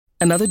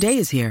Another day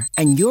is here,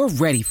 and you're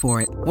ready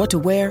for it. What to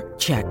wear?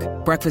 Check.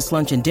 Breakfast,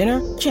 lunch, and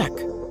dinner? Check.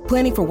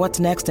 Planning for what's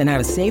next and how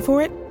to save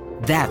for it?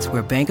 That's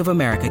where Bank of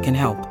America can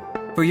help.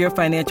 For your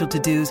financial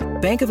to-dos,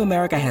 Bank of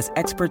America has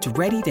experts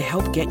ready to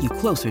help get you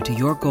closer to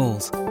your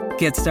goals.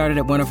 Get started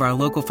at one of our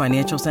local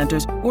financial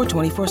centers or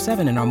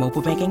 24/7 in our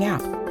mobile banking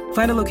app.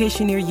 Find a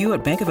location near you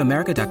at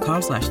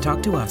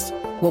bankofamerica.com/talktous.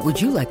 What would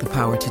you like the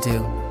power to do?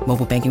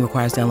 Mobile banking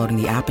requires downloading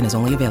the app and is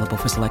only available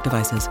for select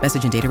devices.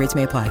 Message and data rates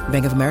may apply.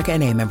 Bank of America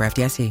N.A., member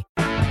FDIC.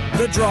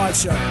 The Drive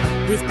Show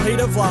with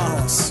Peter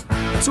Vlahos.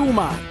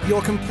 Toolmart,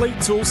 your complete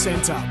tool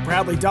centre.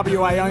 Proudly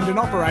WA owned and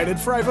operated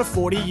for over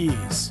 40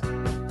 years.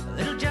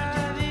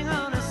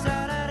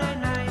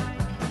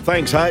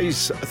 Thanks,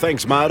 Hayes.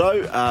 Thanks,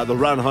 Mardo. The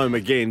run home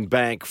again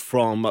back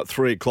from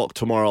 3 o'clock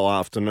tomorrow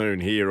afternoon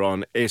here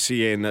on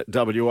SEN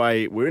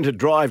WA. We're into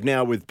Drive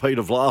now with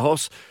Peter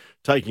Vlahos,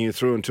 taking you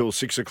through until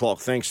 6 o'clock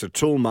thanks to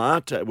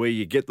Toolmart, where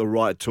you get the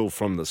right tool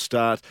from the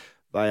start.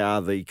 They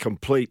are the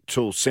complete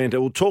tool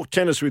centre. We'll talk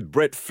tennis with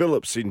Brett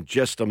Phillips in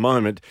just a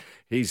moment.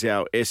 He's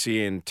our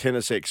SEN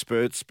tennis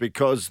experts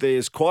because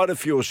there's quite a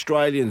few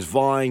Australians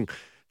vying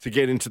to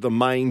get into the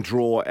main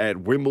draw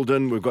at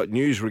Wimbledon. We've got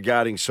news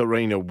regarding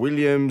Serena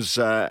Williams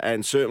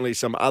and certainly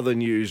some other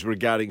news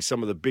regarding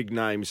some of the big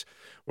names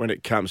when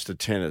it comes to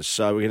tennis.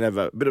 So we can have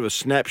a bit of a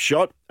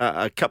snapshot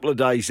a couple of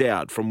days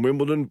out from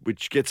Wimbledon,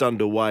 which gets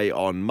underway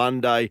on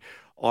Monday.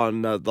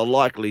 On the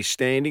likely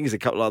standings, a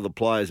couple of other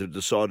players have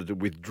decided to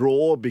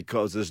withdraw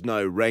because there's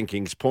no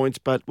rankings points,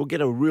 but we'll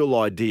get a real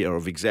idea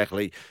of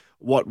exactly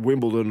what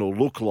Wimbledon will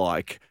look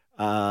like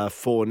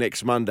for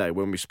next Monday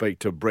when we speak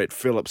to Brett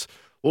Phillips.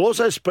 We'll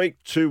also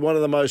speak to one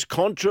of the most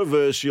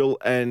controversial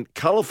and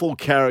colourful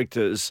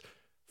characters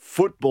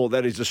football,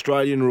 that is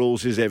Australian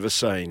rules, has ever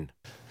seen.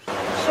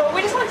 Sure,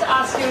 we just wanted to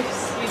ask you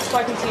if you've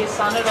spoken to your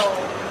son at all.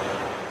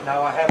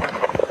 No, I haven't.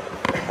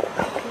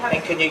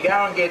 And can you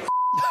go and get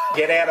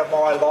out of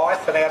my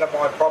life and out of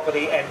my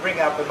property and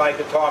ring up and make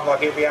a time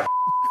like every other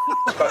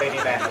got any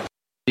manners?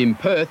 In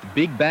Perth,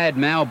 big bad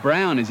Mal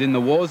Brown is in the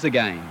wars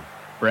again.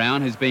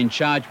 Brown has been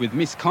charged with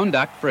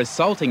misconduct for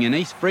assaulting an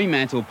East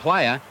Fremantle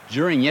player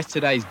during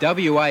yesterday's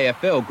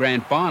WAFL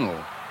Grand Final.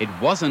 It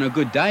wasn't a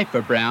good day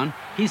for Brown.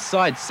 His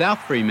side, South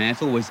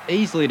Fremantle, was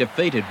easily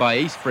defeated by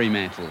East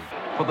Fremantle.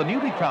 For the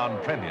newly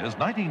crowned premiers,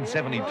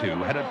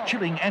 1972 had a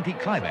chilling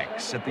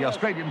anti-climax at the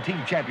Australian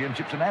Team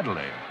Championships in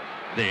Adelaide.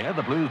 There,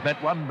 the Blues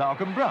met one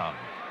Malcolm Brown.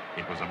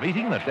 It was a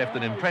meeting that left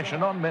an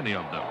impression on many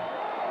of them.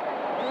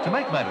 To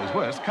make matters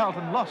worse,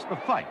 Carlton lost the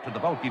fight to the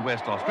bulky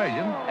West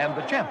Australian and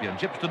the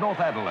championships to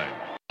North Adelaide.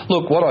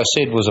 Look, what I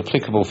said was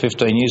applicable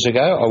 15 years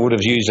ago. I would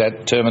have used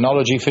that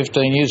terminology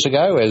 15 years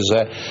ago, as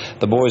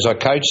the boys I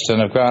coached and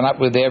have grown up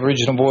with, the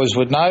Aboriginal boys,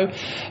 would know.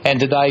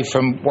 And today,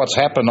 from what's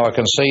happened, I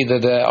can see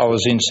that I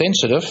was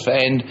insensitive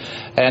and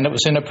it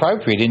was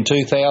inappropriate in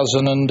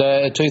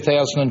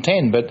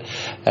 2010. But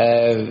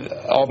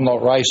I'm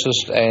not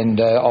racist, and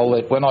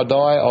when I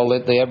die, I'll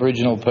let the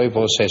Aboriginal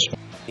people assess me.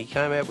 He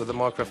came out with the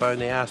microphone,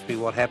 he asked me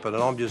what happened,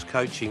 and I'm just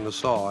coaching the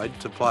side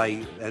to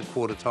play at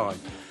quarter time.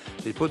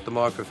 He put the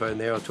microphone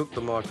there, I took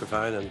the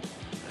microphone, and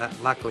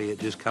luckily it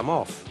just come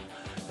off,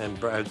 and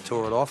Brad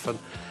tore it off, and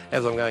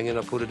as I'm going in,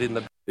 I put it in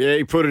the... Yeah,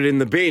 he put it in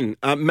the bin.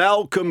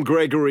 Malcolm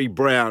Gregory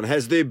Brown,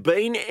 has there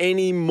been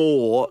any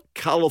more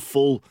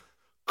colourful,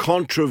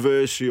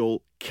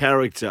 controversial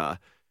character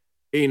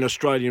in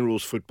Australian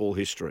rules football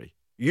history?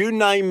 You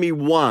name me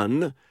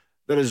one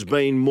that has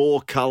been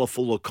more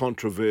colourful or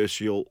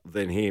controversial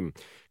than him.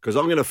 Because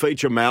I'm going to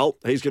feature Mal.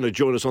 He's going to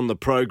join us on the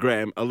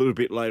program a little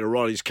bit later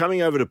on. He's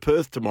coming over to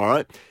Perth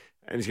tomorrow,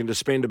 and he's going to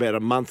spend about a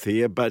month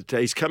here, but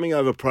he's coming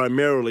over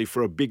primarily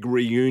for a big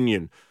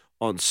reunion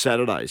on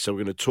Saturday, so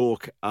we're going to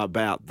talk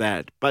about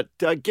that. But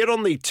get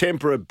on the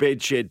Tempera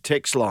Bedshed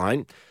text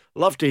line.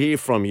 Love to hear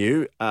from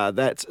you.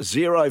 That's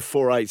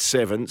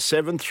 0487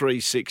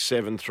 736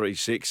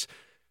 736.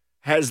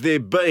 Has there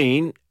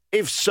been,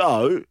 if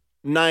so,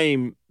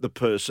 name the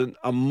person,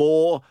 a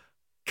more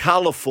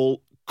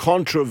colourful,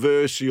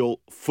 controversial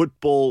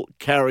football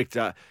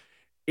character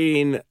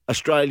in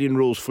Australian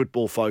rules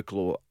football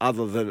folklore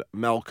other than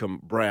Malcolm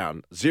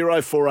Brown?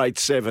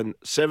 0487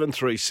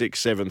 736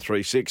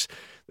 736.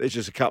 There's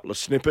just a couple of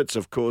snippets.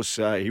 Of course,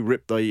 he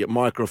ripped the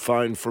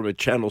microphone from a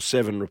Channel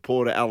 7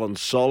 reporter, Alan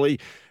Solly,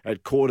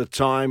 at quarter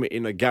time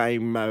in a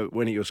game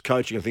when he was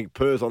coaching, I think,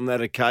 Perth on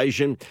that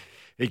occasion.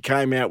 He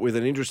came out with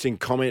an interesting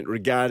comment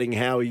regarding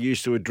how he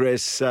used to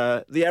address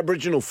the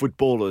Aboriginal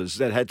footballers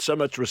that had so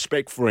much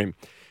respect for him,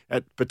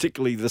 at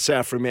particularly the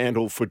South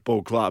Fremantle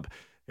Football Club.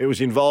 He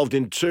was involved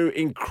in two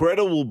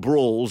incredible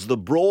brawls, the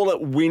brawl at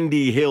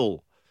Windy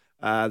Hill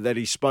that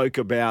he spoke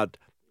about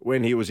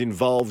when he was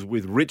involved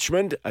with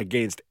Richmond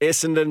against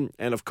Essendon,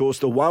 and, of course,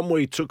 the one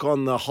where he took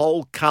on the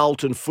whole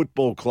Carlton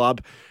Football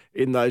Club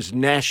in those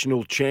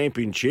national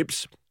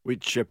championships,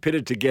 which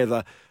pitted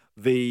together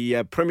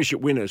the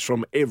premiership winners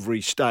from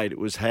every state. It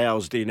was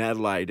housed in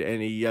Adelaide,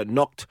 and he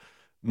knocked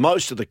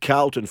most of the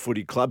Carlton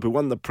Footy Club, who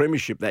won the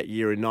premiership that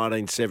year in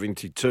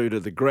 1972, to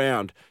the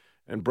ground.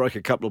 and broke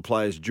a couple of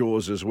players'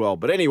 jaws as well.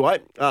 But anyway,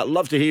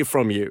 love to hear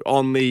from you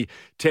on the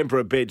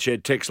Temperate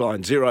Bedshed text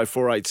line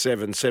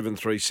 0487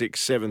 736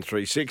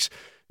 736.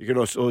 You can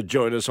also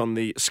join us on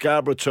the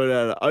Scarborough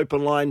Toyota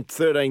open line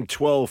 13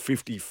 12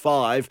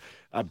 55.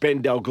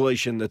 Ben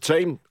Dalgleish and the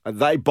team,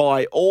 they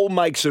buy all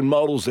makes and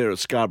models there at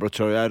Scarborough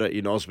Toyota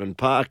in Osborne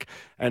Park,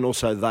 and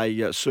also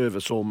they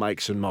service all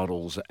makes and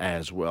models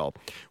as well.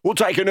 We'll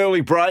take an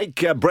early break.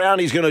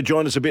 Brownie's going to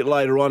join us a bit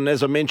later on.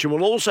 As I mentioned,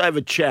 we'll also have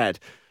a chat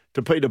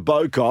to Peter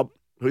Bocop,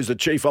 who's the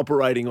Chief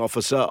Operating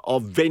Officer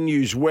of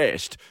Venues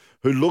West,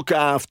 who look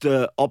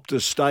after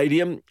Optus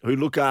Stadium, who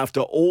look after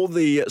all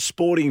the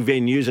sporting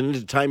venues and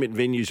entertainment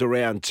venues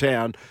around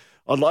town.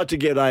 I'd like to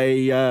get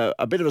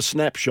a bit of a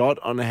snapshot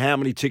on how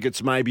many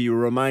tickets maybe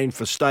remain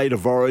for State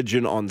of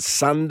Origin on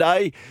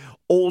Sunday.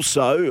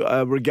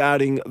 Also,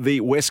 regarding the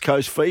West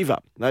Coast Fever.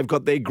 They've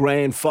got their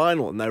grand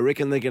final and they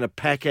reckon they're going to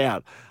pack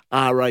out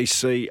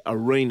RAC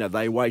Arena.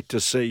 They wait to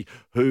see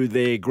who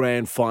their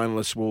grand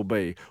finalists will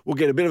be. We'll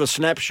get a bit of a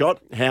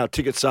snapshot how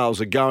ticket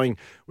sales are going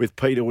with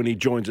Peter when he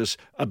joins us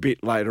a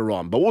bit later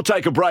on. But we'll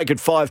take a break at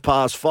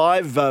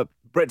 5:05.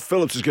 Brett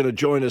Phillips is going to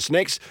join us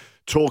next,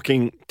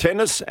 talking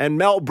tennis, and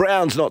Mal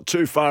Brown's not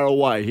too far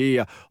away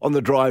here on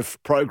the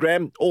Drive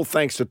program, all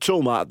thanks to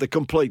Toolmart, the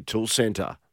complete tool centre.